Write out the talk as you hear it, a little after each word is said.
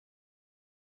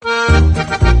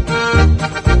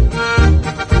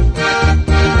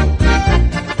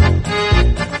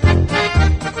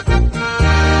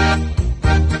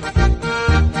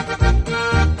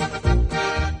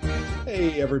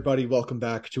everybody. Welcome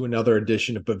back to another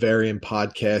edition of Bavarian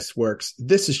Podcast Works.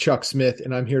 This is Chuck Smith,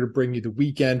 and I'm here to bring you the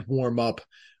weekend warm-up,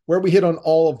 where we hit on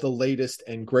all of the latest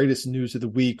and greatest news of the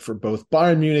week for both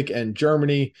Bayern Munich and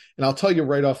Germany. And I'll tell you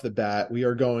right off the bat, we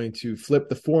are going to flip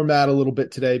the format a little bit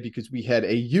today because we had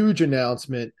a huge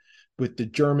announcement with the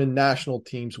German national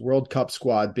team's World Cup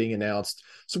squad being announced.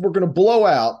 So we're going to blow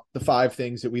out the 5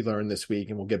 things that we learned this week,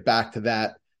 and we'll get back to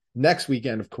that next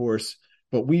weekend, of course.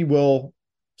 But we will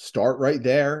start right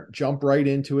there, jump right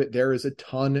into it. There is a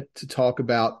ton to talk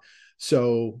about.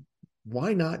 So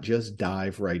why not just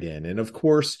dive right in? And of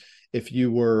course, if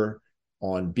you were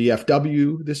on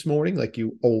BFW this morning, like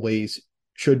you always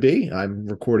should be, I'm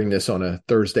recording this on a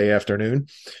Thursday afternoon,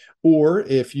 or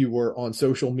if you were on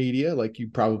social media, like you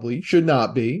probably should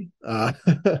not be,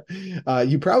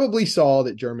 you probably saw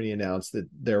that Germany announced that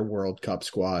their World Cup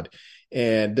squad,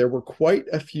 and there were quite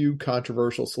a few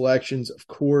controversial selections. Of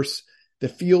course, the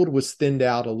field was thinned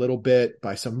out a little bit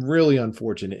by some really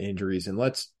unfortunate injuries. And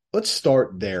let's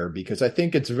start there, because I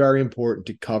think it's very important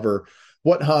to cover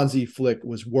what Hansi Flick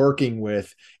was working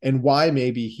with and why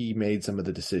maybe he made some of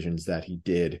the decisions that he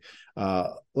did.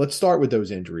 Let's start with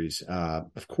those injuries.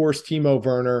 Of course, Timo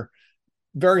Werner,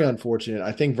 very unfortunate.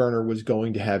 I think Werner was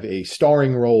going to have a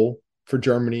starring role for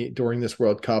Germany during this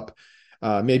World Cup,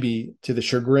 maybe to the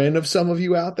chagrin of some of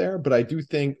you out there. But I do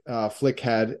think Flick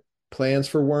had plans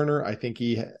for Werner. I think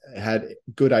he had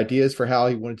good ideas for how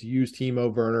he wanted to use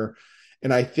Timo Werner.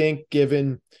 And I think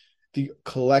given the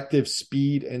collective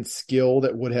speed and skill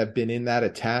that would have been in that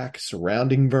attack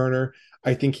surrounding Werner,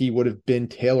 I think he would have been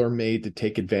tailor-made to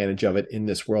take advantage of it in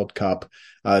this World Cup.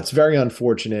 It's very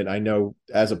unfortunate. I know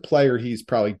as a player, he's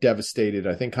probably devastated.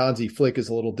 I think Hansi Flick is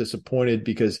a little disappointed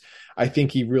because I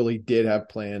think he really did have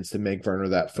plans to make Werner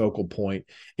that focal point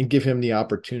and give him the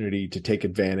opportunity to take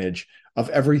advantage of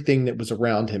everything that was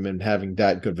around him and having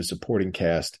that good of a supporting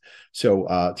cast. So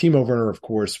Timo Werner, of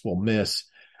course, will miss.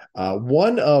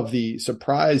 One of the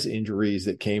surprise injuries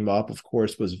that came up, of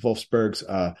course, was Wolfsburg's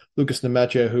Lukas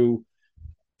Nmecha, who,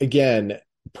 again,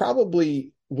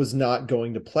 probably was not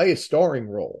going to play a starring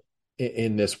role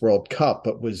in this World Cup,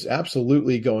 but was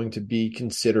absolutely going to be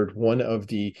considered one of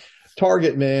the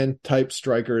target man type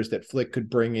strikers that Flick could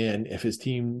bring in if his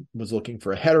team was looking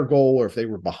for a header goal or if they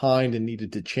were behind and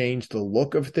needed to change the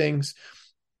look of things.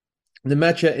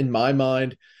 Nmecha, in my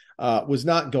mind, was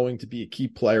not going to be a key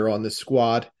player on this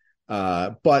squad,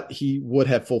 but he would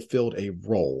have fulfilled a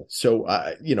role. So,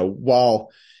 while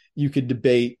you could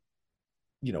debate,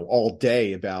 all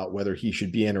day about whether he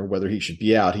should be in or whether he should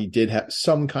be out, he did have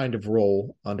some kind of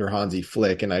role under Hansi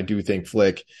Flick. And I do think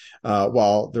Flick,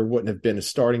 while there wouldn't have been a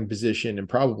starting position and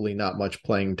probably not much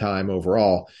playing time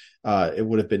overall, it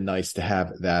would have been nice to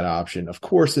have that option. Of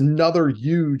course, another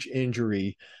huge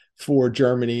injury for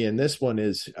Germany, and this one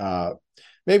is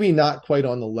maybe not quite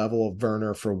on the level of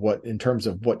Werner in terms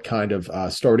of what kind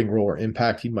of starting role or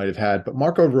impact he might have had, but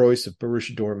Marco Reus of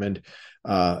Borussia Dortmund,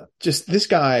 just this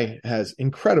guy has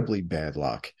incredibly bad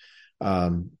luck.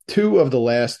 2 of the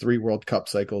last 3 World Cup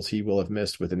cycles he will have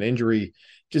missed with an injury.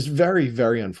 Just very,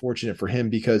 very unfortunate for him,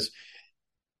 because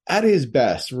at his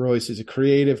best, Reus is a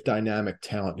creative, dynamic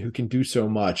talent who can do so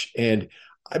much. And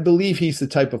I believe he's the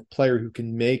type of player who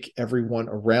can make everyone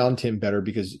around him better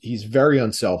because he's very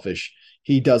unselfish.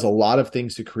 He does a lot of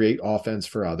things to create offense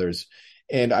for others.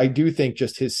 And I do think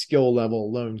just his skill level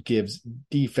alone gives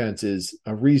defenses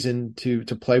a reason to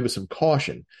play with some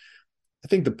caution. I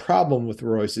think the problem with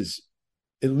Reus is,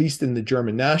 at least in the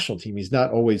German national team, he's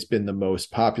not always been the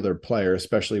most popular player,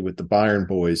 especially with the Bayern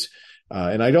boys.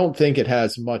 And I don't think it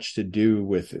has much to do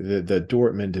with the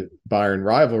Dortmund-Bayern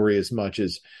rivalry as much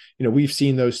as, we've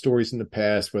seen those stories in the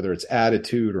past, whether it's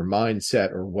attitude or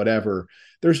mindset or whatever.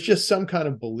 There's just some kind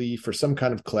of belief or some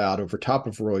kind of cloud over top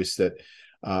of Reus that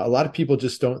a lot of people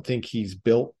just don't think he's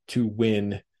built to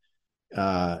win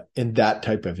in that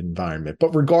type of environment.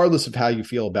 But regardless of how you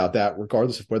feel about that,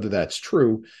 regardless of whether that's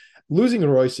true, losing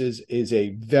Reus is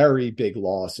a very big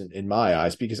loss in my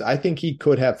eyes, because I think he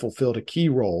could have fulfilled a key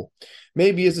role,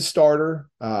 maybe as a starter,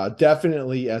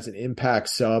 definitely as an impact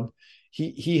sub.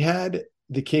 He had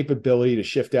the capability to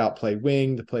shift out, play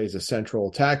wing, to play as a central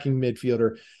attacking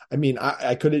midfielder. I mean,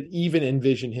 I could even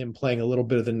envision him playing a little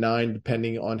bit of the 9,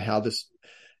 depending on how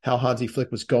Hansi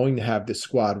Flick was going to have this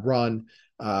squad run.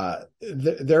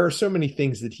 There are so many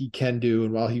things that he can do.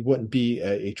 And while he wouldn't be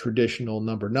a traditional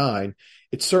number 9,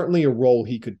 it's certainly a role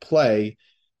he could play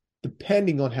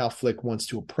depending on how Flick wants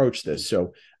to approach this.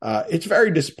 So it's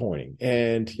very disappointing.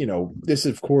 And, this,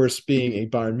 of course, being a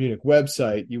Bayern Munich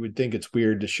website, you would think it's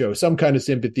weird to show some kind of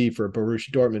sympathy for a Borussia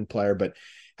Dortmund player, but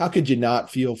how could you not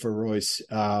feel for Reus?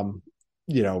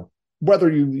 whether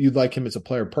you like him as a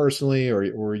player personally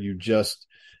or you just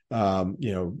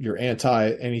you're anti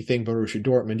anything Borussia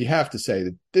Dortmund, you have to say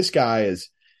that this guy has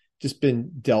just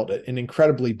been dealt an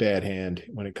incredibly bad hand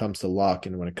when it comes to luck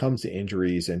and when it comes to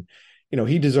injuries. And,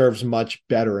 he deserves much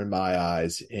better in my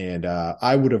eyes. And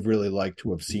I would have really liked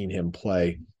to have seen him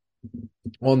play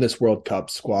on this World Cup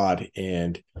squad.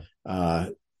 And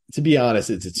to be honest,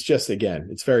 it's just, again,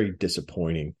 it's very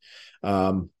disappointing.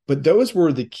 But those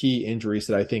were the key injuries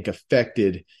that I think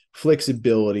affected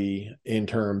flexibility in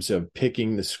terms of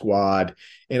picking the squad.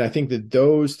 And I think that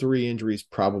those three injuries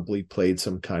probably played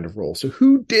some kind of role. So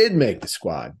who did make the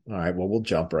squad? All right, well, we'll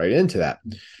jump right into that.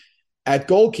 At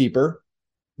goalkeeper,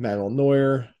 Manuel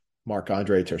Neuer,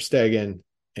 Marc-Andre ter Stegen,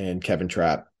 and Kevin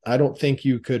Trapp. I don't think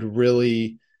you could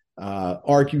really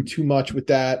argue too much with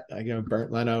that.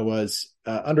 Bernd Leno was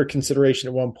under consideration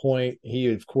at one point.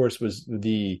 He, of course, was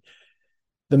the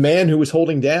man who was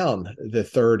holding down the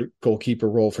third goalkeeper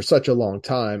role for such a long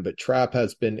time, but Trapp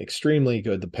has been extremely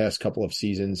good the past couple of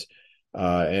seasons.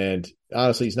 And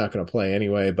honestly, he's not going to play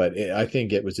anyway, but I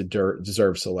think it was a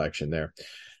deserved selection there.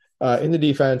 In the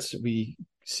defense, we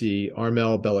see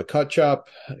Armel Bella-Kotchap,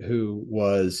 who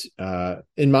was,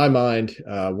 in my mind,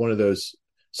 one of those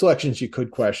selections you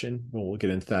could question. We'll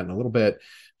get into that in a little bit.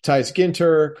 Thijs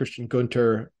Ginter, Christian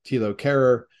Gunter, Thilo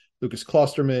Kehrer, Lucas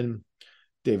Klosterman,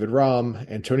 David Raum,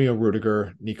 Antonio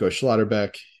Rudiger, Nico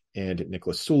Schlotterbeck, and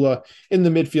Niklas Süle. In the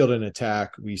midfield and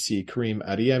attack, we see Karim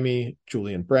Adeyemi,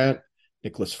 Julian Brandt,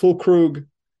 Nicholas Füllkrug,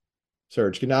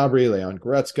 Serge Gnabry, Leon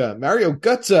Goretzka, Mario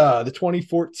Götze, the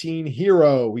 2014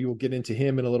 hero. We will get into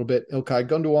him in a little bit. Ilkay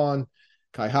Gundogan,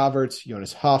 Kai Havertz,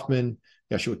 Jonas Hoffman,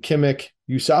 Joshua Kimmich,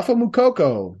 Yusufa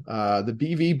Moukoko, the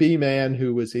BVB man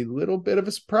who was a little bit of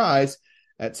a surprise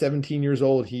at 17 years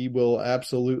old. He will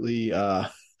absolutely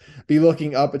be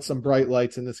looking up at some bright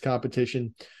lights in this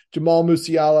competition. Jamal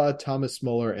Musiala, Thomas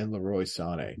Muller, and Leroy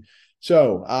Sané.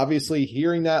 So obviously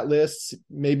hearing that list,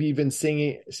 maybe even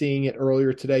seeing it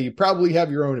earlier today, you probably have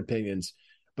your own opinions,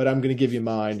 but I'm going to give you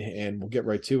mine and we'll get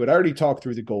right to it. I already talked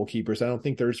through the goalkeepers. I don't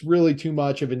think there's really too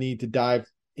much of a need to dive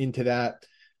into that.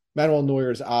 Manuel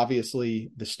Neuer is obviously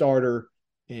the starter,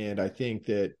 and I think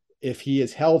that if he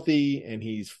is healthy and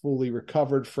he's fully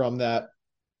recovered from that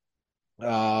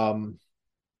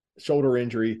shoulder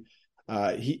injury,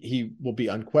 he will be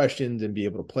unquestioned and be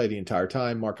able to play the entire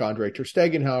time. Marc-Andre ter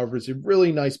Stegen, however, is a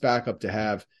really nice backup to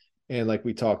have. And like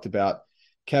we talked about,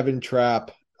 Kevin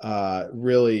Trapp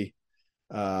really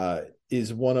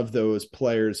is one of those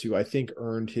players who I think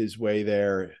earned his way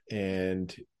there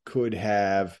and could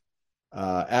have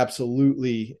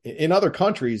absolutely, in other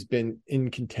countries, been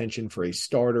in contention for a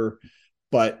starter.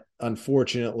 But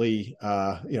unfortunately,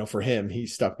 for him,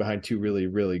 he's stuck behind two really,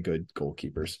 really good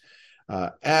goalkeepers.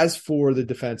 As for the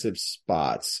defensive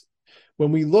spots,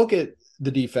 when we look at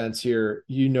the defense here,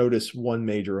 you notice one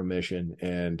major omission,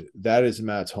 and that is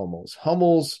Mats Hummels.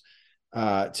 Hummels,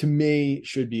 to me,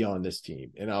 should be on this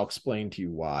team, and I'll explain to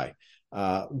you why.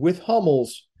 With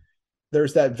Hummels,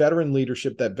 there's that veteran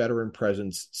leadership, that veteran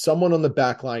presence, someone on the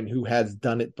back line who has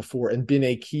done it before and been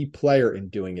a key player in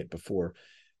doing it before.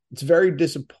 It's very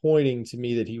disappointing to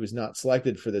me that he was not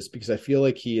selected for this because I feel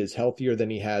like he is healthier than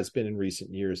he has been in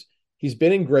recent years. He's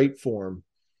been in great form,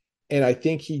 and I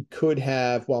think he could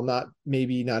have, while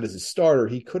maybe not as a starter,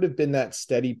 he could have been that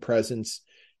steady presence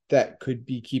that could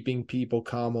be keeping people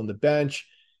calm on the bench.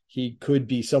 He could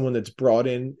be someone that's brought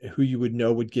in who you would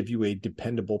know would give you a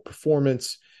dependable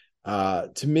performance.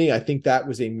 To me, I think that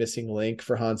was a missing link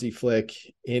for Hansi Flick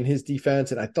in his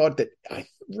defense, and I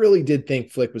really did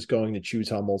think Flick was going to choose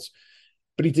Hummels,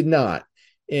 but he did not.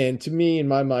 And to me, in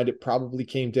my mind, it probably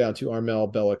came down to Armel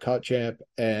Bella-Kotchap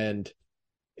and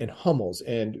Hummels.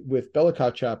 And with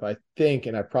Bella-Kotchap, I think,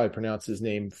 and I probably pronounced his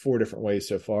name 4 different ways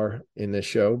so far in this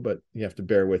show, but you have to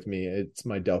bear with me. It's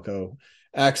my Delco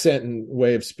accent and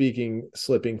way of speaking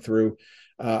slipping through.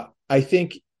 I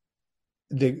think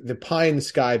the pie in the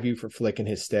sky view for Flick and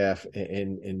his staff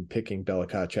in picking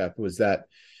Bella-Kotchap was that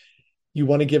you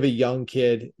want to give a young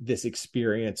kid this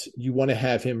experience. You want to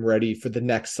have him ready for the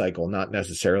next cycle, not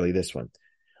necessarily this one,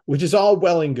 which is all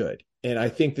well and good. And I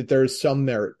think that there's some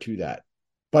merit to that.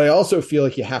 But I also feel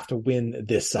like you have to win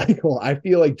this cycle. I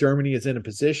feel like Germany is in a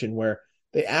position where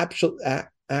they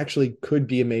actually could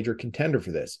be a major contender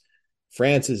for this.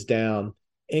 France is down.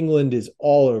 England is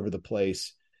all over the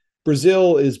place.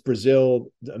 Brazil is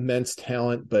Brazil, immense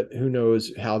talent, but who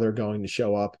knows how they're going to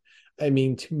show up. I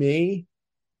mean, to me,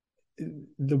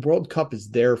 the World Cup is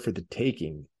there for the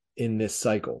taking in this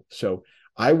cycle. So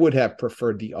I would have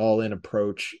preferred the all-in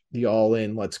approach, the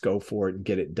all-in, let's go for it and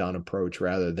get it done approach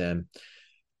rather than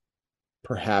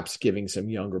perhaps giving some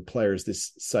younger players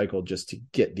this cycle just to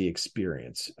get the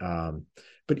experience.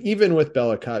 But even with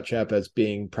Bella Kotchap as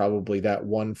being probably that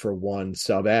 1-for-1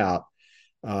 sub out,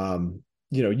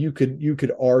 you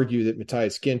could argue that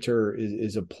Matthias Ginter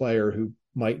is a player who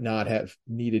might not have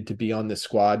needed to be on the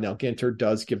squad. Now, Ginter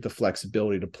does give the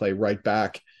flexibility to play right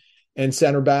back and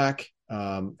center back.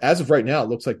 As of right now, it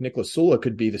looks like Niklas Süle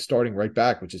could be the starting right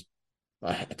back, which is,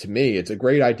 to me, it's a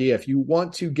great idea. If you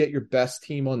want to get your best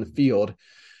team on the field,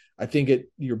 I think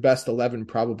your best 11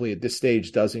 probably at this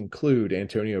stage does include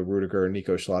Antonio Rudiger,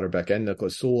 Nico Schlotterbeck, and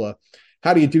Niklas Süle.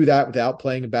 How do you do that without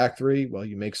playing a back three? Well,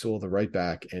 you make Süle the right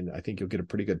back, and I think you'll get a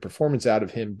pretty good performance out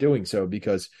of him doing so,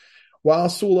 because while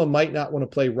Süle might not want to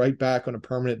play right back on a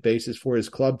permanent basis for his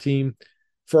club team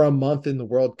for a month in the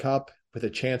World Cup with a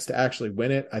chance to actually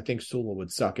win it, I think Süle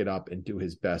would suck it up and do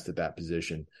his best at that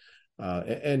position.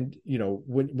 When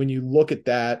you look at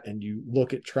that and you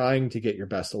look at trying to get your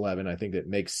best 11, I think it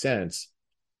makes sense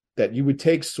that you would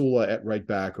take Süle at right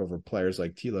back over players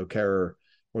like Thilo Kehrer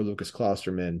or Lucas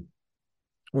Klosterman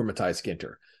or Matthias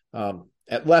Ginter.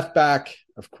 At left back,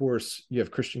 of course, you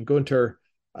have Christian Gunter.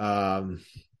 Let's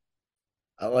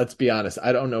be honest,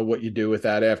 I don't know what you do with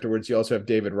that afterwards. You also have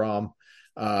David Raum.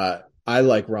 I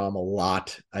like Raum a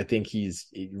lot. I think he's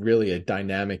really a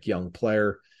dynamic young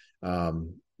player.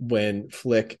 When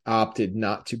Flick opted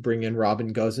not to bring in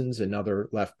Robin Gosens, another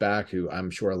left back who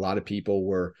I'm sure a lot of people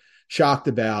were shocked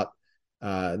about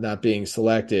not being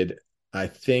selected, I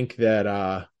think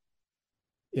that,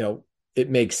 it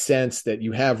makes sense that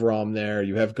you have Raum there,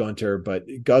 you have Gunter, but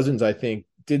Gosens, I think,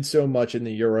 did so much in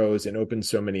the Euros and opened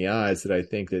so many eyes that I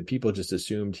think that people just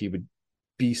assumed he would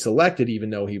be selected, even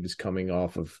though he was coming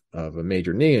off of a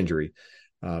major knee injury.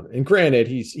 And granted,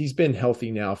 he's been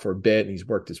healthy now for a bit and he's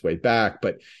worked his way back,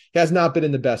 but he has not been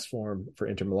in the best form for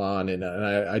Inter Milan. And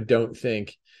I don't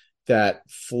think that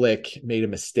Flick made a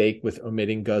mistake with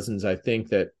omitting Gosens. I think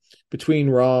that between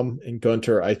Raum and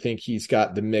Gunter, I think he's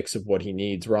got the mix of what he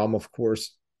needs. Raum, of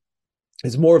course,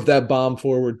 is more of that bomb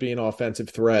forward, being an offensive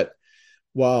threat,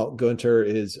 while Gunter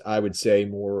is, I would say,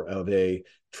 more of a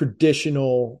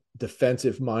traditional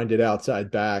defensive-minded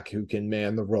outside back who can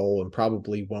man the role and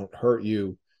probably won't hurt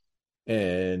you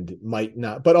and might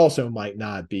not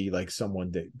be like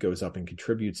someone that goes up and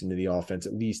contributes into the offense,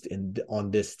 at least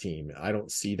on this team. I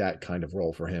don't see that kind of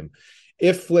role for him.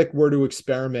 If Flick were to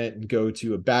experiment and go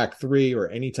to a back three or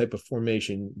any type of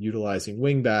formation utilizing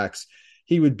wing backs,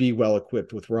 he would be well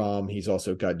equipped with Raum. He's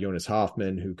also got Jonas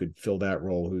Hoffman, who could fill that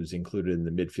role, who's included in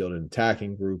the midfield and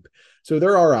attacking group. So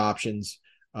there are options.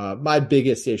 My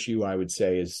biggest issue, I would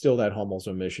say, is still that Hummels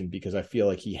omission, because I feel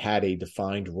like he had a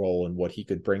defined role in what he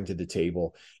could bring to the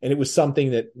table. And it was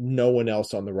something that no one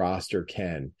else on the roster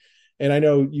can. And I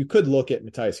know you could look at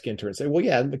Matthias Ginter and say, well,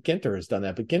 yeah, Ginter has done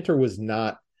that, but Ginter was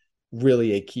not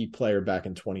really a key player back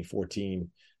in 2014.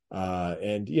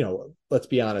 Let's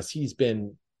be honest, he's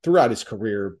been throughout his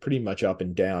career pretty much up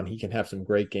and down. He can have some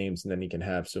great games, and then he can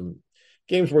have some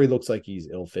games where he looks like he's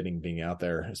ill-fitting being out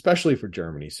there, especially for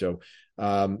Germany. So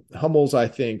Hummels, I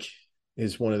think,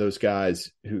 is one of those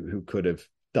guys who could have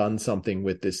done something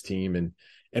with this team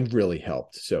and really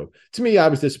helped. So to me, I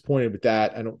was disappointed with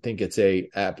that. I don't think it's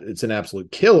an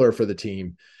absolute killer for the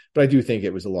team, but I do think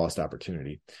it was a lost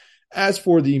opportunity. As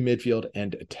for the midfield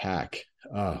and attack,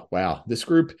 wow, this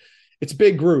group, it's a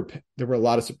big group. There were a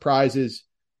lot of surprises.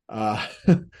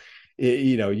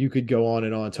 You could go on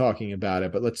and on talking about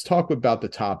it, but let's talk about the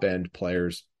top end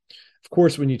players. Of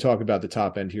course, when you talk about the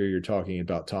top end here, you're talking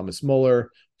about Thomas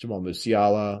Muller, Jamal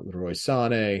Musiala, Leroy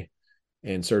Sané,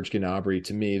 and Serge Gnabry.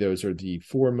 To me, those are the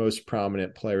four most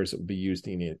prominent players that will be used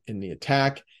in the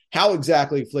attack. How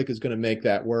exactly Flick is going to make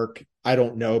that work, I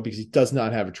don't know, because he does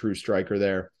not have a true striker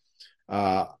there.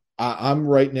 I'm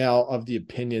right now of the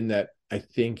opinion that I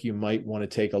think you might want to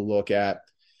take a look at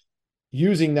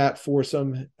using that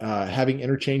foursome, having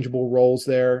interchangeable roles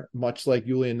there, much like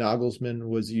Julian Nagelsmann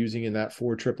was using in that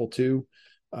 4-2-2,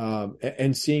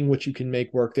 and seeing what you can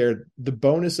make work there. The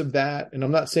bonus of that, and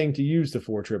I'm not saying to use the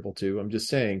 4-2-2, I'm just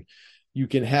saying you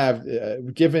can have,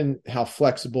 given how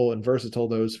flexible and versatile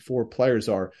those four players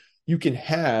are, you can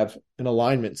have an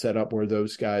alignment set up where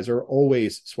those guys are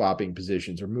always swapping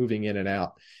positions or moving in and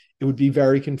out. It would be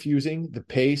very confusing. The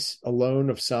pace alone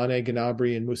of Sané,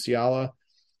 Gnabry, and Musiala,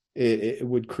 it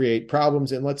would create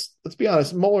problems. And let's be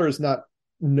honest, Muller is not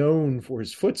known for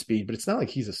his foot speed, but it's not like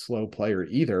he's a slow player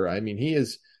either. I mean, he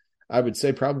is, I would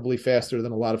say, probably faster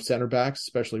than a lot of center backs,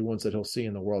 especially ones that he'll see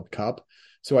in the World Cup.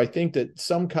 So I think that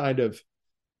some kind of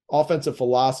offensive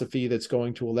philosophy that's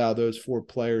going to allow those four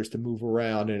players to move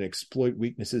around and exploit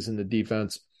weaknesses in the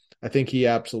defense I think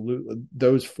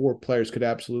those four players could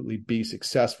absolutely be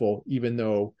successful, even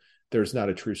though there's not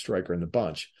a true striker in the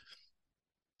bunch.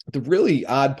 The really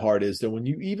odd part is that when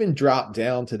you even drop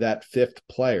down to that fifth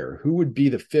player, who would be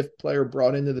the fifth player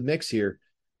brought into the mix here?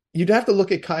 You'd have to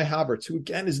look at Kai Havertz, who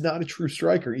again is not a true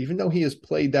striker, even though he has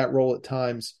played that role at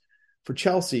times for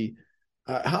Chelsea.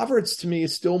 Havertz to me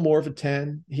is still more of a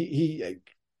 10. He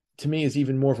to me is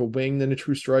even more of a wing than a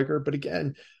true striker. But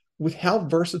again, with how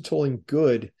versatile and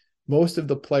good most of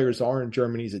the players are in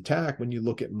Germany's attack, when you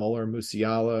look at Muller,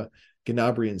 Musiala,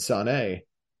 Gnabry, and Sané,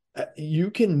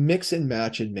 you can mix and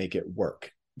match and make it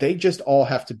work. They just all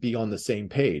have to be on the same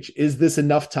page. Is this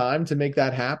enough time to make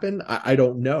that happen? I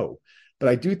don't know. But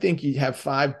I do think you have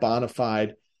five bona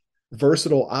fide,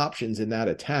 versatile options in that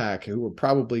attack who are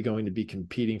probably going to be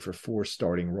competing for four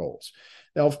starting roles.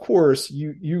 Now, of course,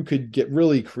 you could get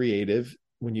really creative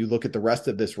when you look at the rest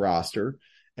of this roster,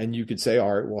 and you could say,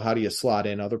 all right, well, how do you slot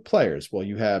in other players? Well,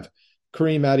 you have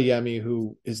Karim Adeyemi,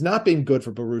 who has not been good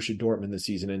for Borussia Dortmund this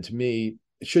season, and to me,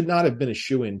 should not have been a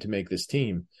shoo-in to make this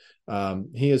team.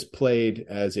 He has played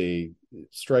as a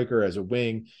striker, as a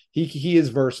wing. He is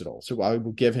versatile, so I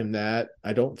will give him that.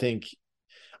 I don't think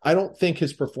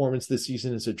his performance this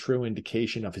season is a true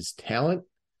indication of his talent.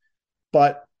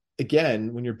 But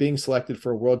again, when you're being selected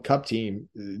for a World Cup team,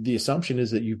 the assumption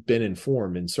is that you've been in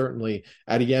form. And certainly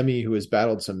Adeyemi, who has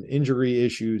battled some injury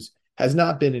issues, has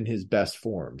not been in his best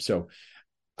form. So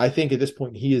I think at this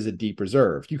point, he is a deep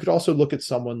reserve. You could also look at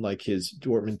someone like his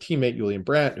Dortmund teammate, Julian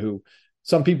Brandt, who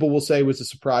some people will say was a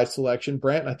surprise selection.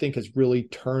 Brandt, I think, has really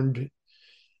turned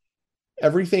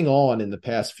everything on in the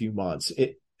past few months.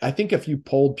 I think if you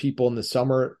polled people in the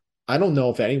summer, I don't know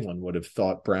if anyone would have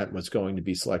thought Brandt was going to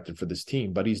be selected for this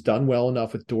team, but he's done well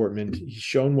enough with Dortmund. He's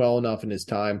shown well enough in his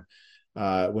time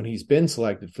when he's been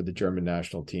selected for the German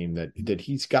national team that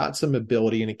he's got some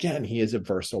ability. And again, he is a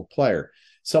versatile player,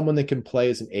 someone that can play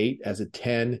as an 8, as a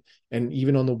 10, and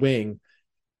even on the wing.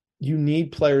 You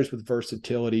need players with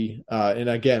versatility. And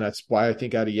again, that's why I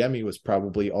think Adeyemi was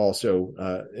probably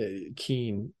also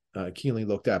keenly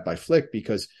looked at by Flick,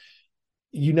 because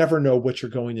you never know what you're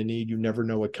going to need. You never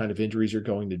know what kind of injuries you're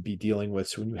going to be dealing with.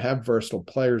 So when you have versatile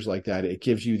players like that, it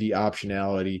gives you the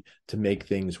optionality to make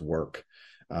things work.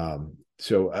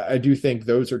 So I do think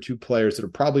those are two players that are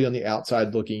probably on the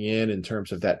outside looking in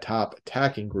terms of that top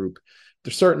attacking group.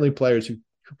 There's certainly players who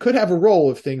could have a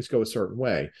role if things go a certain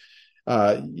way.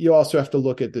 You also have to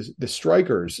look at the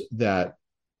strikers that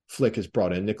Flick has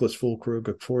brought in. Niklas Füllkrug,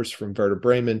 of course, from Werder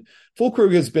Bremen.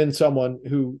 Füllkrug has been someone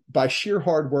who, by sheer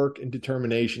hard work and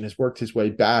determination, has worked his way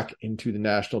back into the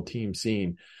national team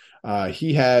scene.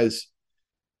 He has,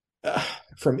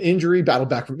 battled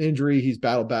back from injury. He's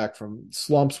battled back from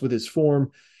slumps with his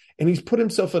form, and he's put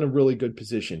himself in a really good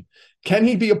position. Can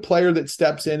he be a player that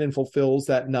steps in and fulfills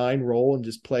that 9 role and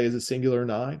just play as a singular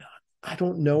 9? I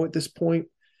don't know at this point.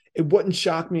 It wouldn't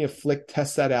shock me if Flick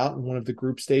tests that out in one of the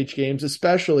group stage games,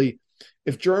 especially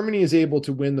if Germany is able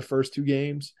to win the first 2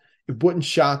 games. It wouldn't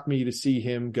shock me to see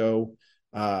him go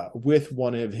with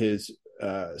one of his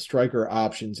striker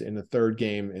options in the third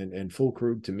game. And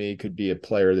Füllkrug, to me, could be a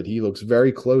player that he looks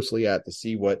very closely at to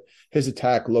see what his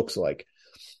attack looks like.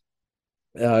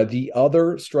 The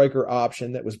other striker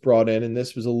option that was brought in, and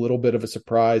this was a little bit of a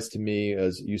surprise to me,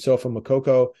 is Youssoufa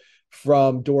Moukoko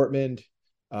from Dortmund.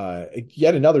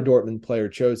 Yet another Dortmund player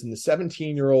chosen. The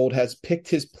 17-year-old has picked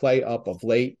his play up of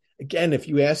late. Again, if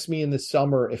you asked me in the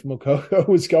summer if Moukoko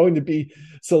was going to be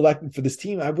selected for this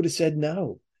team, I would have said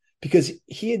no, because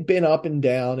he had been up and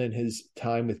down in his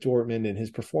time with Dortmund, and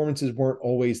his performances weren't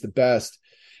always the best.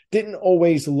 Didn't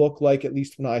always look like, at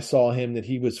least when I saw him, that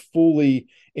he was fully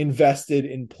invested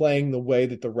in playing the way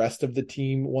that the rest of the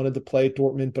team wanted to play at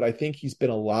Dortmund. But I think he's been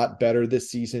a lot better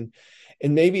this season.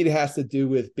 And maybe it has to do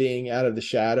with being out of the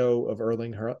shadow of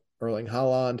Erling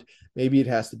Haaland. Maybe it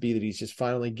has to be that he's just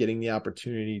finally getting the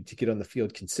opportunity to get on the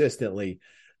field consistently.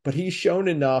 But he's shown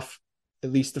enough,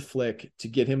 at least to Flick, to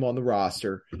get him on the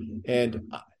roster.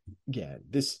 And again,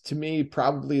 this to me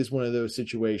probably is one of those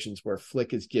situations where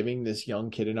Flick is giving this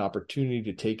young kid an opportunity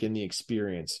to take in the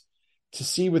experience, to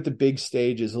see what the big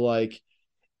stage is like,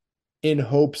 in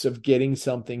hopes of getting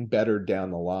something better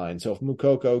down the line. So if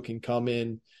Moukoko can come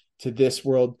in to this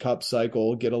World Cup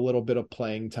cycle, get a little bit of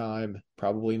playing time,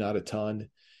 probably not a ton,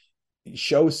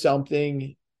 show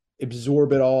something,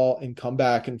 absorb it all, and come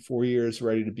back in 4 years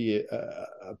ready to be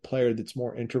a player that's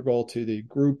more integral to the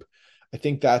group, I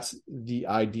think that's the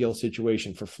ideal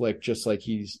situation for Flick, just like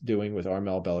he's doing with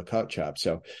Armel Bella-Kotchap.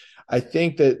 So I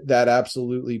think that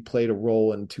absolutely played a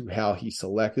role into how he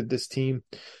selected this team.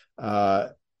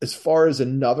 As far as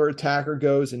another attacker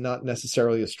goes, and not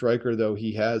necessarily a striker, though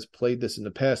he has played this in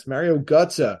the past, Mario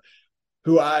Götze,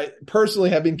 who I personally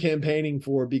have been campaigning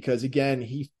for because, again,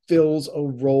 he fills a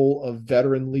role of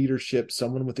veteran leadership,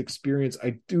 someone with experience.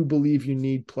 I do believe you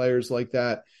need players like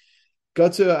that.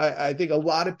 Götze, I think a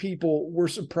lot of people were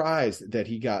surprised that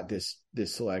he got this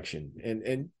selection,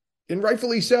 and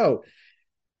rightfully so.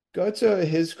 Götze,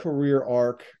 his career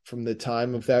arc from the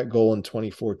time of that goal in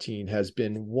 2014 has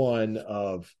been one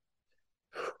of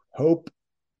hope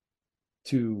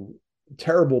to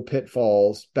terrible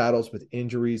pitfalls, battles with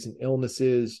injuries and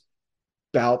illnesses,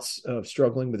 bouts of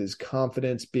struggling with his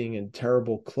confidence, being in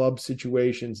terrible club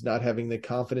situations, not having the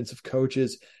confidence of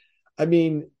coaches. I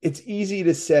mean, it's easy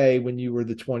to say when you were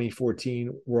the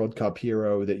 2014 World Cup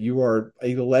hero that you are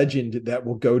a legend that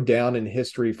will go down in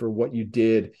history for what you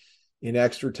did in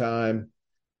extra time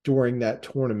during that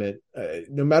tournament.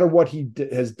 No matter what he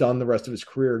has done the rest of his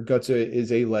career, Götze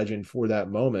is a legend for that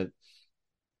moment.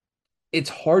 It's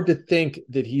hard to think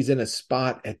that he's in a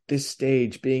spot at this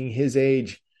stage, being his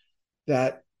age,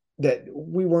 that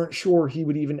we weren't sure he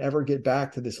would even ever get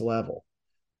back to this level.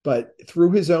 But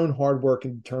through his own hard work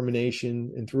and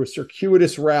determination and through a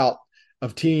circuitous route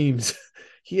of teams,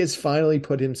 he has finally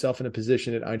put himself in a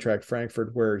position at Eintracht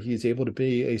Frankfurt where he's able to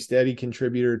be a steady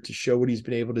contributor, to show what he's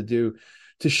been able to do,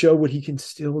 to show what he can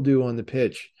still do on the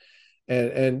pitch.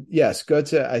 And yes,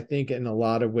 Götze, I think in a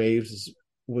lot of ways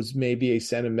was maybe a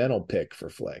sentimental pick for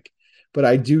Flick. But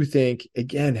I do think,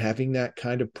 again, having that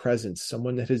kind of presence,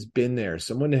 someone that has been there,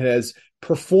 someone that has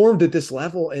performed at this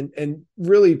level and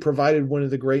really provided one of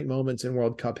the great moments in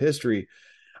World Cup history,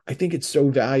 I think it's so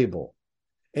valuable.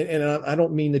 And I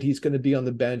don't mean that he's going to be on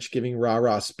the bench giving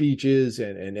rah-rah speeches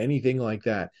and anything like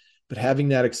that, but having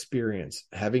that experience,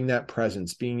 having that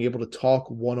presence, being able to talk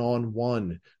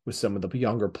one-on-one with some of the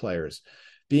younger players,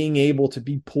 being able to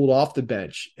be pulled off the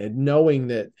bench and knowing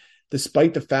that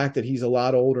despite the fact that he's a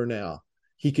lot older now,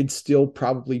 he could still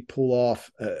probably pull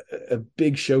off a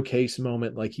big showcase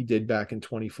moment like he did back in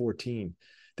 2014,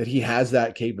 that he has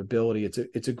that capability.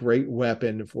 It's a great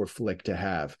weapon for Flick to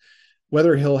have.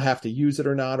 Whether he'll have to use it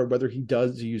or not, or whether he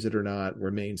does use it or not,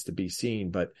 remains to be seen.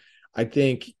 But I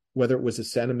think whether it was a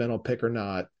sentimental pick or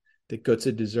not, that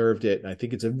Götze deserved it. And I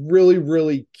think it's a really,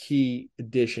 really key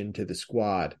addition to the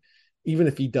squad, even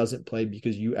if he doesn't play,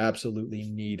 because you absolutely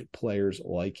need players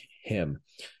like him.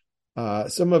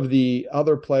 Some of the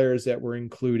other players that were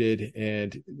included,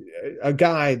 and a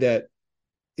guy that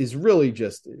is really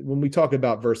just, when we talk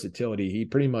about versatility, he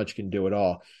pretty much can do it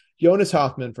all. Jonas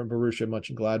Hoffmann from Borussia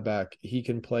Mönchengladbach, he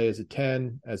can play as a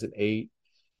 10, as an 8,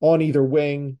 on either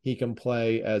wing. He can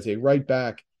play as a right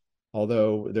back,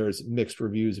 although there's mixed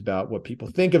reviews about what people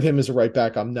think of him as a right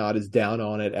back. I'm not as down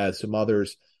on it as some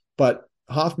others, but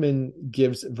Hoffmann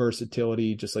gives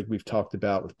versatility, just like we've talked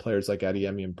about with players like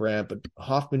Adeyemi and Brandt, but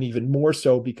Hoffmann even more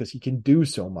so because he can do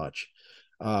so much.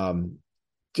 And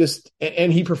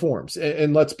he performs.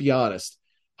 And let's be honest,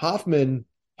 Hoffmann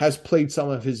has played some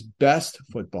of his best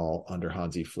football under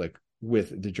Hansi Flick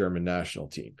with the German national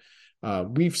team.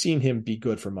 We've seen him be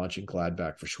good for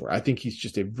Mönchengladbach for sure. I think he's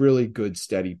just a really good,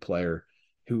 steady player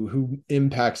who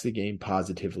impacts the game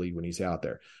positively when he's out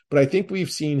there. But I think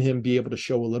we've seen him be able to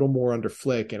show a little more under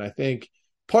Flick. And I think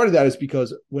part of that is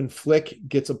because when Flick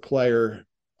gets a player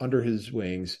under his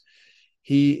wings,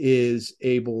 he is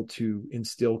able to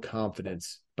instill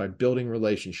confidence by building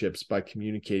relationships, by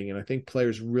communicating. And I think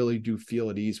players really do feel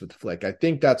at ease with Flick. I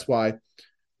think that's why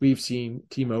we've seen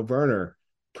Timo Werner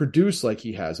produce like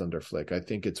he has under Flick. I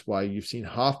think it's why you've seen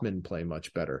Hoffmann play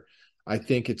much better. I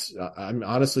think it's,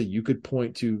 honestly, you could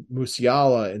point to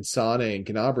Musiala and Sane and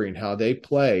Gnabry and how they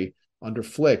play under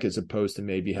Flick as opposed to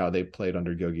maybe how they played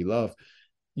under Jogi Löw.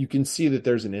 You can see that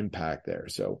there's an impact there.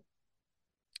 So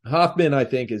Hoffmann, I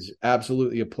think, is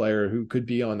absolutely a player who could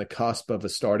be on the cusp of a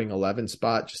starting 11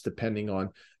 spot, just depending on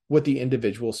what the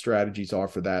individual strategies are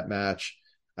for that match.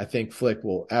 I think Flick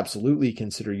will absolutely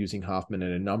consider using Hoffmann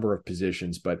in a number of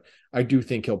positions, but I do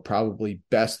think he'll probably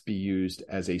best be used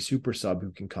as a super sub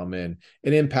who can come in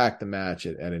and impact the match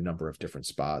at a number of different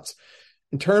spots.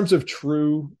 In terms of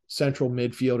true central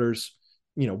midfielders,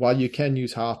 while you can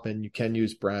use Hoffmann, you can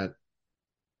use Brandt,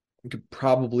 you could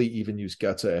probably even use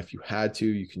Götze if you had to.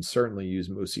 You can certainly use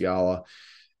Musiala.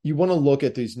 You want to look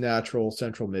at these natural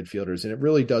central midfielders, and it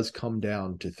really does come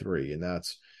down to three, and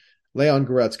that's Leon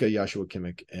Goretzka, Joshua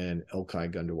Kimmich, and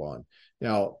Ilkay Gundogan.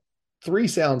 Now, 3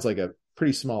 sounds like a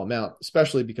pretty small amount,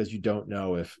 especially because you don't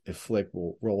know if Flick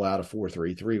will roll out a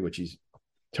 4-3-3, which he's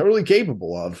totally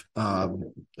capable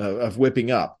of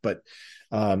whipping up. But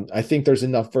I think there's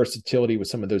enough versatility with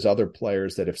some of those other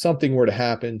players that if something were to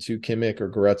happen to Kimmich or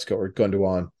Goretzka or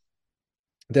Gundogan,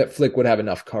 that Flick would have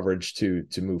enough coverage to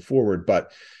move forward.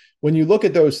 But when you look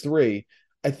at those three,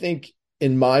 I think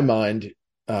in my mind,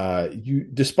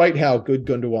 despite how good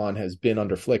Gundogan has been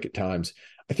under Flick at times,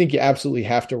 I think you absolutely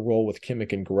have to roll with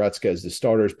Kimmich and Goretzka as the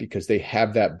starters because they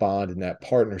have that bond and that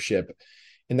partnership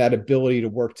and that ability to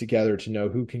work together to know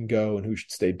who can go and who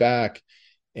should stay back.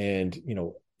 And,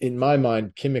 in my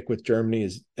mind, Kimmich with Germany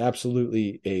is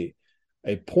absolutely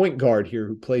a point guard here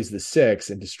who plays the six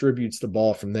and distributes the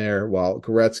ball from there, while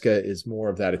Goretzka is more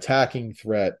of that attacking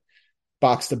threat,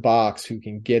 box to box, who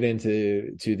can get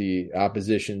into the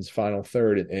opposition's final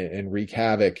third and wreak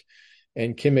havoc.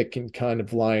 And Kimmich can kind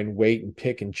of lie in wait and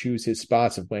pick and choose his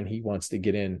spots of when he wants to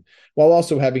get in, while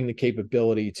also having the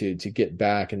capability to get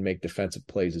back and make defensive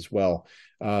plays as well.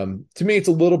 To me, it's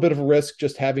a little bit of a risk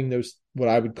just having those, what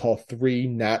I would call three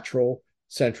natural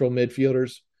central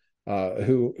midfielders,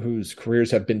 whose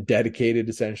careers have been dedicated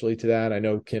essentially to that. I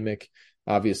know Kimmich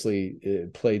obviously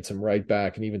played some right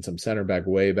back and even some center back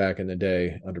way back in the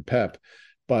day under Pep,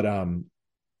 but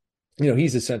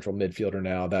he's a central midfielder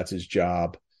now. That's his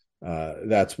job.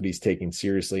 That's what he's taking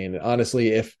seriously. And honestly,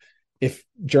 if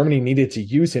Germany needed to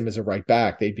use him as a right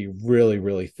back, they'd be really,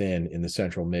 really thin in the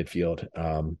central midfield.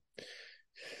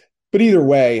 But either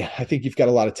way, I think you've got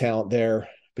a lot of talent there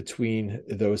between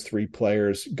those three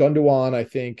players. Gundogan, I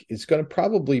think, is going to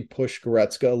probably push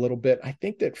Goretzka a little bit. I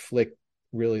think that Flick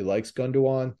really likes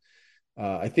Gundogan.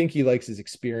 I think he likes his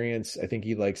experience. I think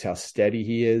he likes how steady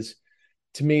he is.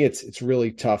 To me, it's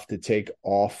really tough to take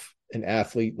off an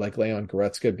athlete like Leon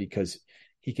Goretzka because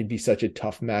he can be such a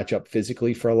tough matchup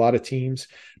physically for a lot of teams.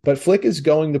 But Flick is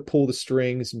going to pull the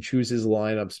strings and choose his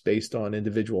lineups based on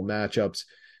individual matchups.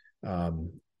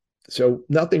 So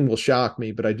nothing will shock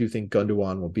me, but I do think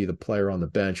Gundogan will be the player on the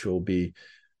bench who will be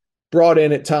brought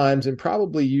in at times and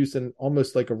probably used in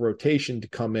almost like a rotation to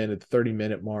come in at the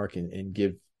 30-minute mark and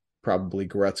give probably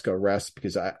Goretzka a rest,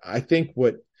 because I think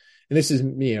and this is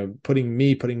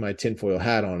putting my tinfoil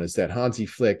hat on, is that Hansi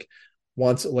Flick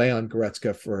wants Leon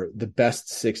Goretzka for the best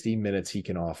 60 minutes he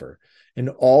can offer. An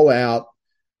all-out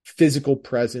physical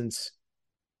presence,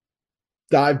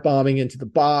 dive bombing into the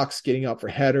box, getting up for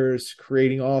headers,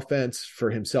 creating offense for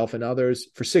himself and others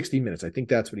for 60 minutes. I think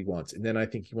that's what he wants. And then I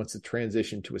think he wants to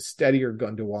transition to a steadier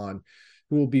Gundogan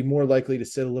who will be more likely to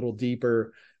sit a little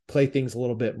deeper, play things a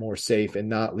little bit more safe, and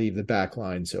not leave the back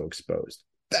line so exposed.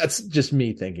 That's just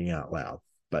me thinking out loud,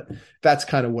 but that's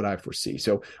kind of what I foresee.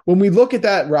 So when we look at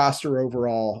that roster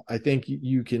overall, I think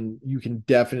you can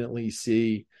definitely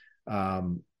see,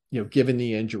 given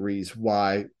the injuries,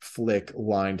 why Flick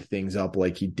lined things up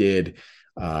like he did.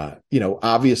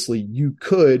 Obviously you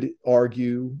could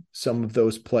argue some of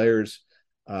those players,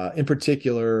 in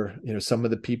particular, some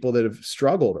of the people that have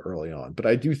struggled early on, but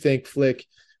I do think Flick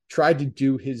tried to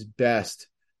do his best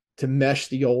to mesh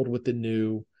the old with the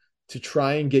new, to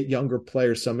try and get younger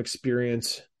players some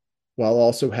experience while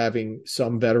also having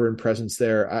some veteran presence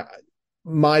there.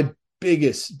 My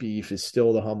biggest beef is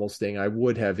still the Hummels thing. I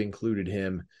would have included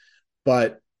him,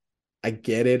 but I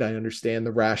get it. I understand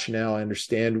the rationale. I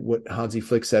understand what Hansi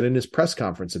Flick said in his press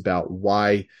conference about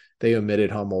why they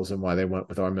omitted Hummels and why they went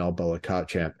with Armel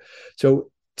Bella-Kotchap.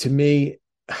 So to me,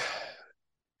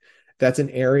 that's an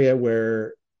area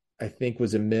where I think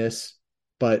was a miss.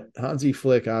 But Hansi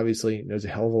Flick obviously knows a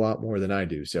hell of a lot more than I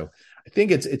do. So I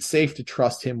think it's safe to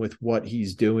trust him with what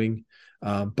he's doing.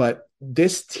 But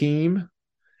this team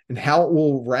and how it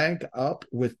will rank up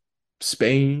with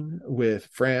Spain, with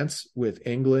France, with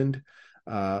England,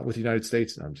 with the United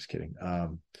States. No, I'm just kidding.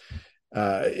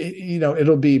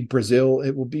 It'll be Brazil.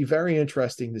 It will be very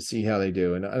interesting to see how they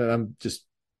do. And I'm just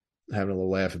having a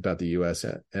little laugh about the US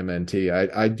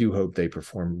MNT. I do hope they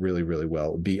perform really, really well.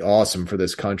 It would be awesome for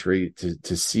this country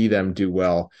to see them do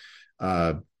well.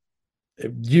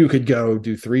 You could go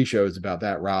do 3 shows about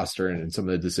that roster and some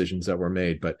of the decisions that were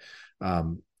made, but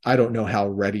I don't know how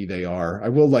ready they are. I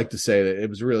will like to say that it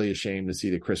was really a shame to see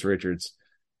that Chris Richards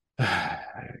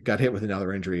got hit with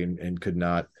another injury and could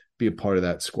not be a part of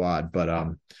that squad. But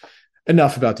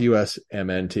enough about the US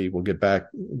MNT.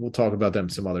 We'll talk about them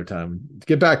some other time. To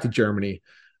get back to Germany,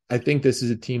 I think this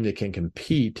is a team that can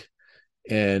compete,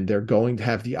 and they're going to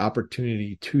have the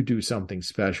opportunity to do something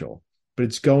special, but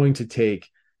it's going to take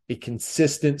a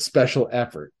consistent special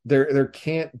effort. There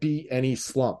can't be any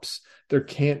slumps. There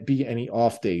can't be any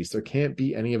off days. There can't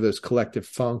be any of those collective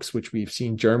funks, which we've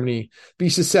seen Germany be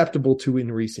susceptible to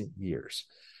in recent years.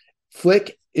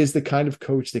 Flick is the kind of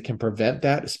coach that can prevent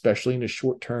that, especially in a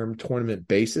short-term tournament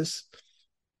basis.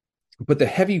 But the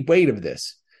heavy weight of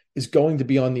this is going to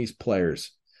be on these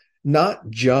players, not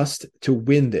just to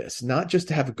win this, not just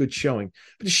to have a good showing,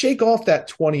 but to shake off that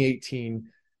 2018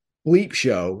 bleep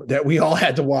show that we all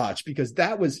had to watch, because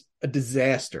that was a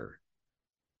disaster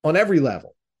on every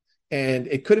level. And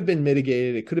it could have been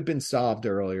mitigated. It could have been solved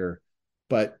earlier,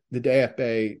 but the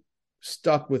DFA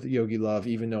stuck with Yogi Love,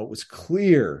 even though it was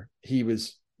clear he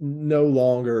was no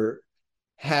longer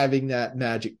having that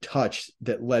magic touch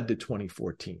that led to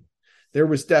 2014. There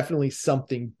was definitely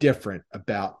something different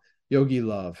about Yogi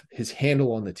Love, his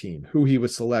handle on the team, who he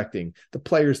was selecting, the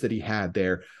players that he had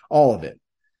there, all of it.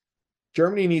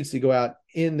 Germany needs to go out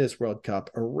in this World Cup,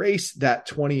 erase that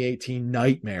 2018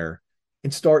 nightmare,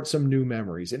 and start some new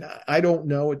memories. And I don't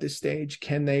know at this stage,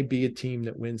 can they be a team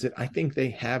that wins it? I think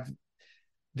they have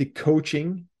the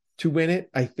coaching to win it.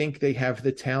 I think they have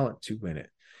the talent to win it.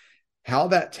 How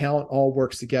that talent all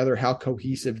works together, how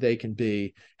cohesive they can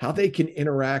be, how they can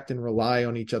interact and rely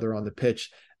on each other on the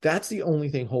pitch, that's the only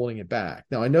thing holding it back.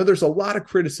 Now, I know there's a lot of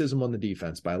criticism on the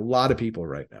defense by a lot of people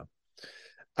right now.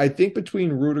 I think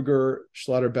between Rudiger,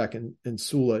 Schlotterbeck, and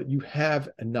Sula, you have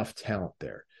enough talent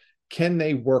there. Can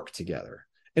they work together?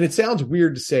 And it sounds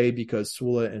weird to say because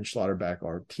Sula and Schlotterbeck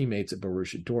are teammates at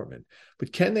Borussia Dortmund,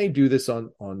 but can they do this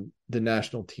on the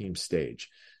national team stage?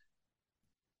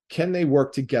 Can they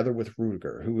work together with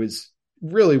Rudiger, who is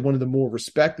really one of the more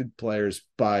respected players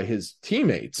by his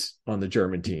teammates on the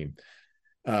German team?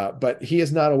 But he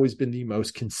has not always been the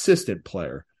most consistent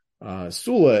player.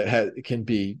 Sula can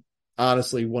be,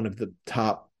 honestly, one of the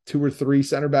top 2 or 3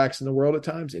 center backs in the world at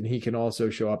times, and he can also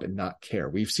show up and not care.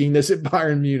 We've seen this at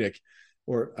Bayern Munich,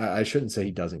 or I shouldn't say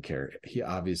he doesn't care. He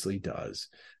obviously does.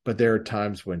 But there are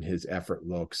times when his effort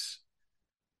looks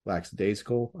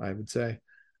lackadaisical, I would say.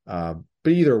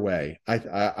 But either way,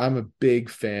 I'm a big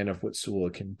fan of what Sula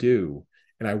can do,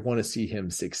 and I want to see him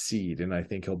succeed. And I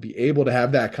think he'll be able to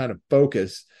have that kind of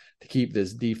focus to keep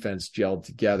this defense gelled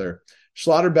together.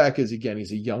 Schlotterbeck is, again,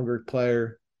 he's a younger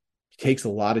player. He takes a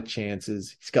lot of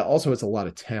chances. Also has a lot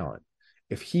of talent.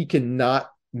 If he can not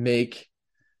make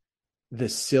the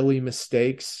silly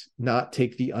mistakes, not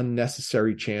take the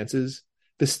unnecessary chances,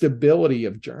 the stability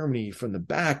of Germany from the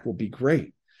back will be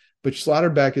great. But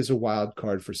Schlotterbeck is a wild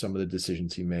card for some of the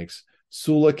decisions he makes.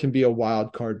 Sula can be a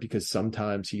wild card because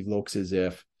sometimes he looks as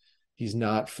if he's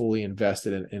not fully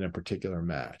invested in a particular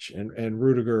match. And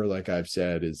Rudiger, like I've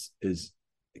said, is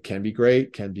can be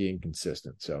great, can be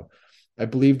inconsistent. So I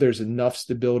believe there's enough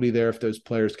stability there if those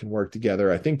players can work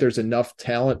together. I think there's enough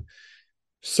talent,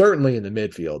 certainly in the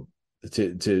midfield,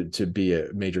 to be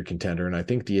a major contender. And I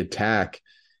think the attack,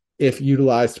 if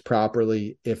utilized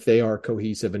properly, if they are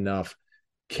cohesive enough,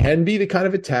 can be the kind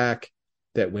of attack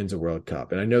that wins a World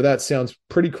Cup. And I know that sounds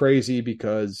pretty crazy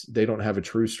because they don't have a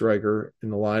true striker in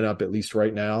the lineup, at least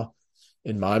right now,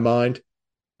 in my mind.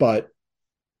 But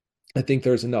I think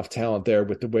there's enough talent there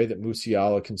with the way that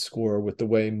Musiala can score, with the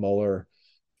way Muller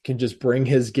can just bring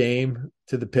his game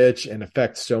to the pitch and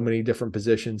affect so many different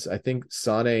positions. I think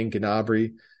Sané and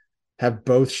Gnabry have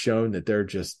both shown that they're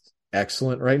just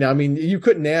excellent right now. I mean, you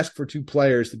couldn't ask for 2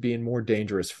 players to be in more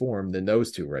dangerous form than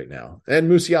those 2 right now. And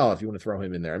Musiala, if you want to throw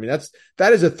him in there. I mean,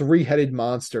 that is a 3-headed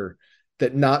monster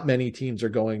that not many teams are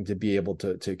going to be able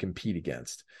to compete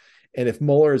against. And if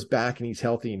Muller is back and he's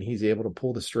healthy and he's able to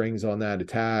pull the strings on that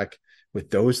attack with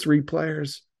those 3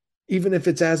 players, even if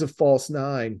it's as a false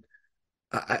 9,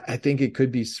 I think it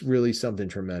could be really something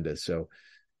tremendous. So,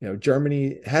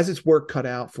 Germany has its work cut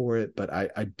out for it, but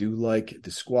I do like the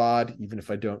squad, even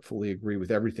if I don't fully agree with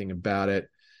everything about it.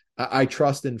 I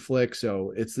trust in Flick,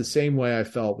 so it's the same way I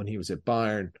felt when he was at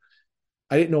Bayern.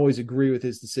 I didn't always agree with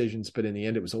his decisions, but in the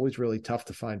end, it was always really tough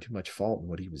to find too much fault in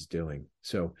what he was doing.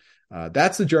 So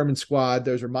that's the German squad.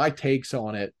 Those are my takes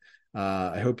on it.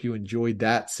 I hope you enjoyed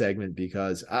that segment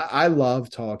because I love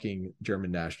talking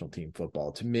German national team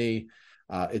football. To me,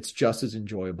 it's just as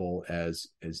enjoyable as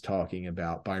talking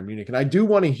about Bayern Munich. And I do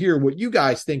want to hear what you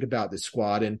guys think about this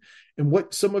squad and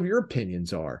what some of your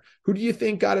opinions are. Who do you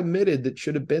think got omitted that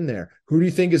should have been there? Who do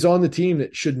you think is on the team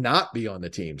that should not be on the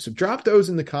team? So drop those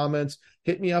in the comments.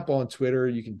 Hit me up on Twitter.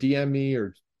 You can DM me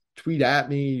or tweet at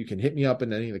me. You can hit me up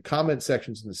in any of the comment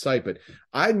sections in the site. But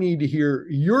I need to hear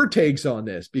your takes on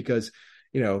this because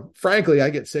frankly, I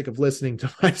get sick of listening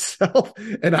to myself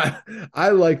and I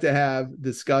like to have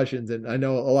discussions. And I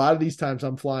know a lot of these times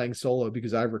I'm flying solo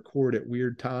because I record at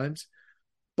weird times,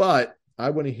 but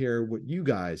I want to hear what you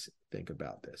guys think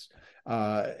about this.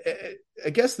 I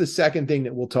guess the second thing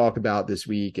that we'll talk about this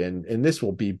week, and this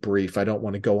will be brief. I don't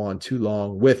want to go on too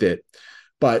long with it,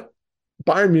 but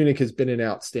Bayern Munich has been in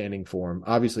outstanding form.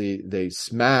 Obviously, they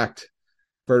smacked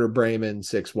Werder Bremen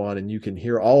 6-1, and you can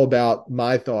hear all about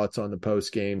my thoughts on the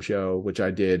post-game show, which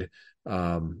I did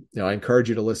I encourage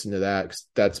you to listen to that, because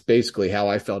that's basically how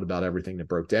I felt about everything that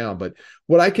broke down. But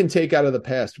what I can take out of the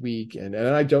past week, and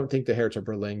I don't think the Hertha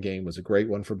Berlin game was a great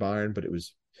one for Bayern, but it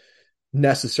was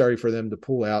necessary for them to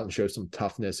pull out and show some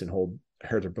toughness and hold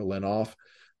Hertha Berlin off.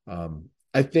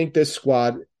 I think this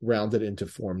squad rounded into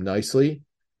form nicely.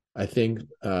 I think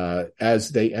as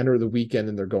they enter the weekend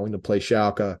and they're going to play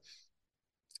Schalke,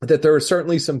 that there are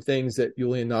certainly some things that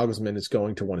Julian Nagelsmann is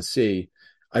going to want to see.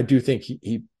 I do think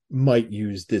he might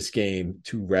use this game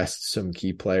to rest some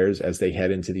key players as they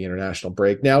head into the international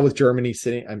break. Now with Germany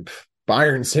sitting and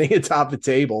Bayern sitting atop the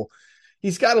table,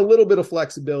 he's got a little bit of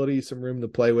flexibility, some room to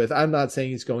play with. I'm not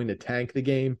saying he's going to tank the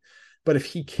game, but if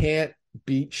he can't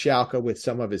beat Schalke with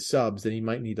some of his subs, then he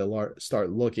might need to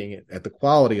start looking at the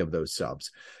quality of those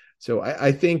subs. So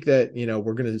I think that,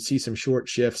 we're going to see some short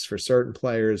shifts for certain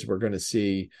players. We're going to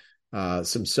see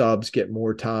some subs get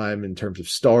more time in terms of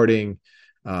starting.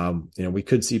 We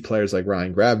could see players like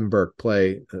Ryan Gravenberch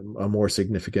play a more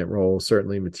significant role.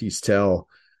 Certainly Matisse Tell,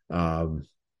 and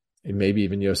maybe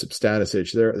even Josip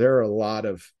Stanisic. There are a lot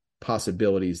of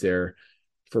possibilities there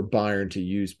for Bayern to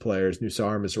use players.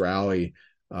 Nusar Mazraoui,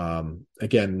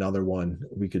 again, another one.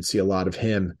 We could see a lot of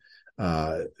him.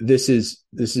 This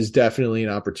is definitely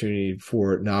an opportunity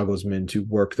for Nagelsmann to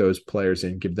work those players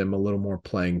and give them a little more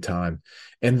playing time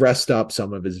and rest up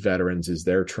some of his veterans as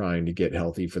they're trying to get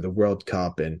healthy for the World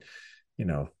Cup and,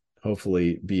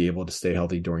 hopefully be able to stay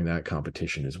healthy during that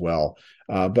competition as well.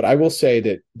 But I will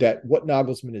say that what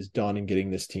Nagelsmann has done in getting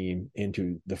this team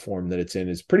into the form that it's in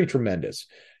is pretty tremendous.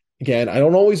 Again, I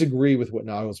don't always agree with what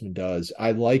Nagelsmann does.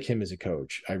 I like him as a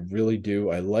coach. I really do.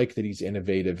 I like that he's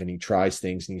innovative and he tries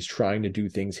things and he's trying to do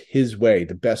things his way,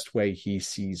 the best way he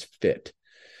sees fit.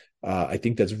 I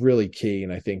think that's really key.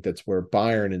 And I think that's where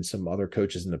Bayern and some other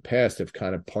coaches in the past have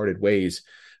kind of parted ways.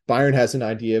 Bayern has an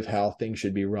idea of how things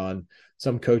should be run.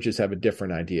 Some coaches have a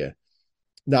different idea.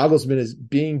 Nagelsmann is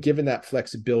being given that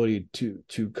flexibility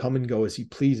to come and go as he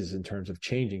pleases in terms of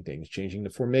changing things, changing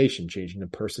the formation, changing the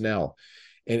personnel.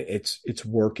 And it's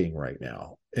working right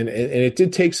now. And it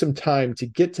did take some time to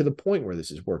get to the point where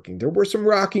this is working. There were some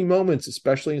rocky moments,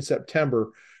 especially in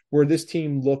September, where this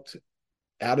team looked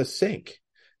out of sync.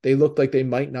 They looked like they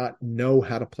might not know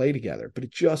how to play together, but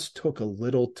it just took a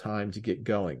little time to get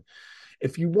going.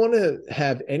 If you want to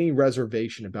have any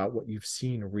reservation about what you've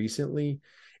seen recently,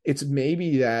 it's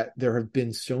maybe that there have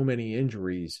been so many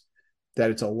injuries that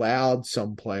it's allowed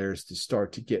some players to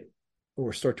start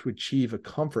to achieve a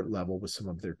comfort level with some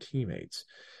of their teammates.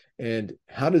 And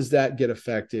how does that get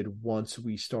affected once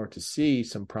we start to see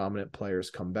some prominent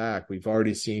players come back? We've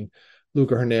already seen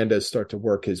Luca Hernandez start to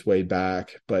work his way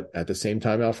back, but at the same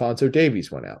time, Alphonso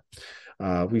Davies went out.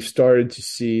 We've started to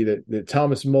see that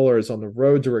Thomas Muller is on the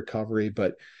road to recovery,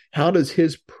 but how does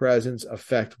his presence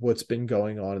affect what's been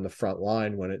going on in the front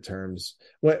line when it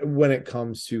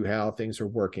comes to how things are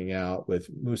working out with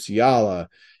Musiala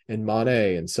and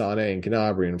Mane and Sané and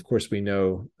Gnabry? And of course, we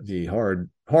know the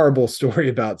horrible story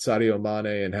about Sadio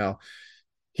Mane and how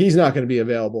he's not going to be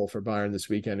available for Bayern this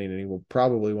weekend, and he will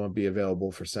probably won't be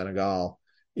available for Senegal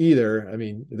either. I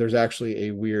mean, there's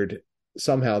actually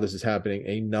somehow this is happening,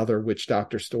 another witch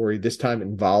doctor story, this time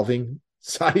involving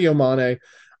Sadio Mane.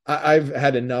 I've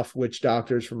had enough witch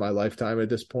doctors for my lifetime at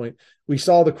this point. We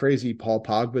saw the crazy Paul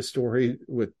Pogba story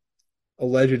with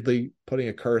allegedly putting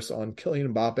a curse on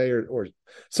Kylian Mbappe or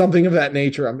something of that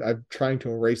nature. I'm trying to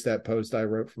erase that post I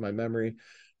wrote from my memory.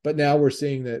 But now we're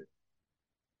seeing that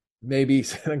maybe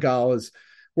Senegal is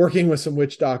working with some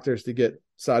witch doctors to get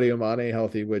Sadio Mane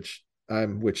healthy, which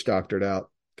I'm witch doctored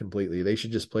out completely. They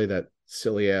should just play that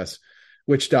silly ass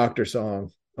witch doctor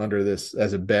song under this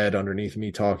as a bed underneath me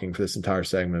talking for this entire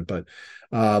segment. But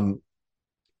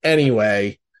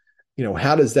anyway,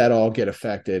 how does that all get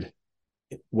affected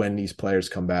when these players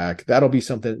come back? That'll be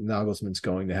something Nagelsmann's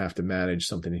going to have to manage,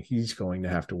 something that he's going to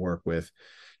have to work with.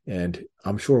 And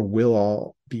I'm sure we'll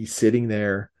all be sitting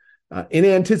there in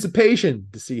anticipation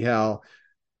to see how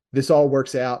this all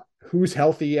works out, who's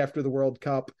healthy after the World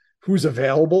Cup, who's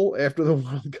available after the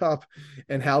World Cup,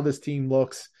 and how this team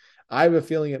looks. I have a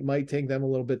feeling it might take them a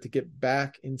little bit to get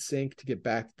back in sync, to get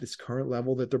back to this current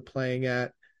level that they're playing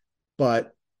at.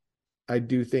 But I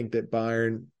do think that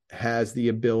Bayern has the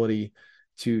ability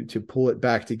to pull it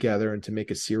back together and to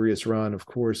make a serious run. Of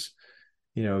course,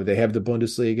 they have the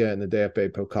Bundesliga and the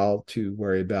DFB Pokal to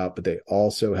worry about, but they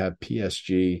also have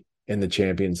PSG in the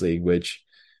Champions League, which,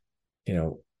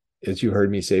 as you heard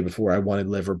me say before, I wanted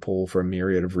Liverpool for a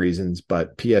myriad of reasons,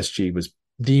 but PSG was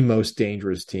the most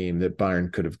dangerous team that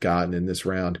Bayern could have gotten in this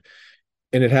round.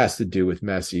 And it has to do with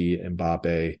Messi,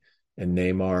 Mbappe, and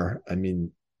Neymar. I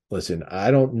mean, listen, I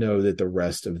don't know that the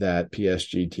rest of that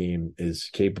PSG team is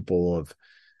capable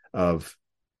of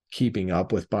keeping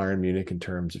up with Bayern Munich in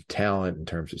terms of talent, in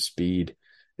terms of speed,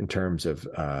 in terms of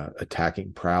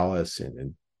attacking prowess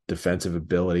and defensive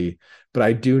ability. But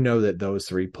I do know that those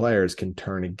three players can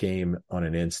turn a game on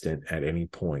an instant at any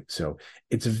point. So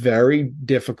it's very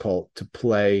difficult to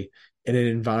play in an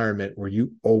environment where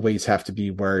you always have to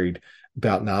be worried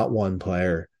about not one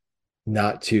player,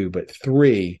 not two, but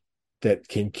three that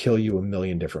can kill you a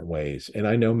million different ways. And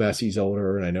I know Messi's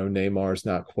older, and I know Neymar's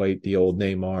not quite the old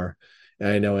Neymar. And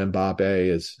I know Mbappe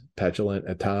is petulant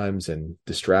at times and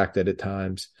distracted at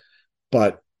times,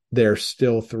 but they're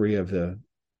still three of the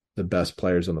best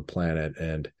players on the planet.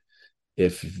 And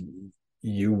if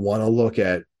you want to look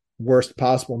at worst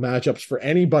possible matchups for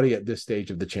anybody at this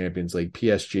stage of the Champions League,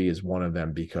 PSG is one of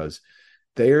them because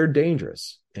they are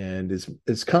dangerous. And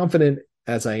as confident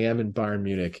as I am in Bayern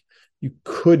Munich, you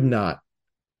could not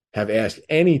have asked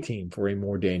any team for a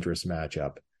more dangerous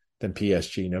matchup than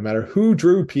PSG. No matter who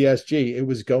drew PSG, it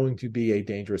was going to be a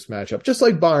dangerous matchup, just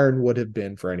like Bayern would have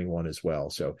been for anyone as well.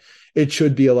 So it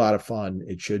should be a lot of fun.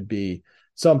 It should be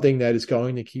something that is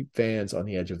going to keep fans on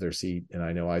the edge of their seat. And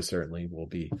I know I certainly will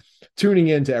be tuning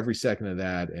into every second of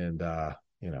that. And,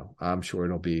 I'm sure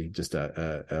it'll be just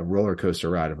a roller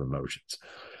coaster ride of emotions.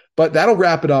 But that'll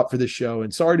wrap it up for this show.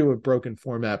 And sorry to have broken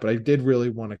format, but I did really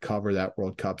want to cover that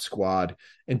World Cup squad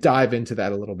and dive into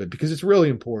that a little bit because it's really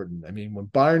important. I mean, when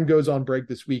Bayern goes on break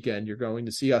this weekend, you're going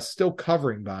to see us still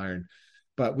covering Bayern,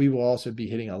 but we will also be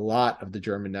hitting a lot of the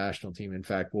German national team. In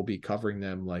fact, we'll be covering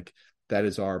them like that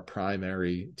is our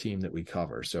primary team that we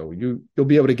cover. So you'll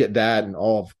be able to get that and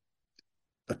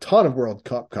a ton of World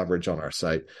Cup coverage on our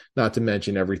site, not to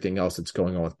mention everything else that's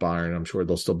going on with Bayern. I'm sure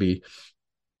there'll still be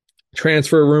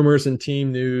transfer rumors and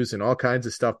team news and all kinds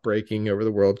of stuff breaking over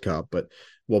the World Cup, but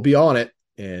we'll be on it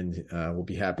and we'll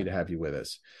be happy to have you with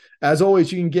us. As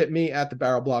always, you can get me at the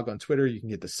Barrel Blog on Twitter. You can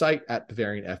get the site at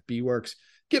Bavarian FB Works.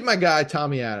 Get my guy,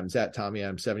 Tommy Adams, at Tommy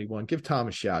Adams 71. Give Tom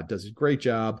a shout. Does a great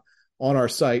job on our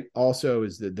site. Also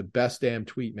is the best damn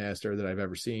tweet master that I've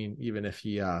ever seen, even if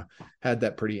he had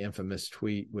that pretty infamous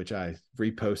tweet, which I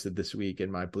reposted this week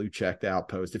in my blue checked out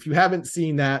post. If you haven't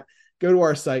seen that, go to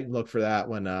our site and look for that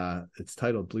one. It's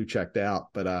titled Blue Checked Out,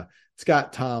 but it's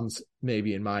got Tom's,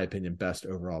 maybe in my opinion, best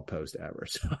overall post ever.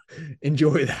 So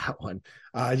enjoy that one.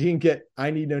 You can get I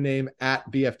Need No Name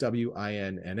at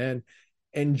BFWINNN.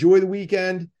 Enjoy the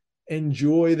weekend.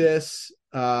 Enjoy this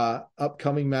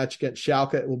upcoming match against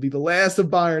Schalke. It will be the last of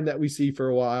Bayern that we see for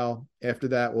a while. After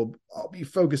that, I'll be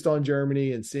focused on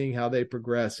Germany and seeing how they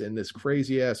progress in this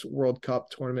crazy-ass World Cup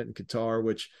tournament in Qatar,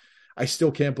 which I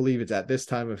still can't believe it's at this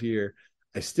time of year.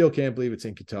 I still can't believe it's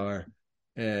in Qatar.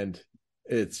 And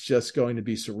it's just going to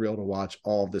be surreal to watch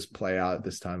all of this play out at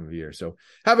this time of year. So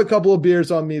have a couple of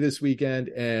beers on me this weekend,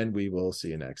 and we will see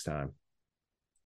you next time.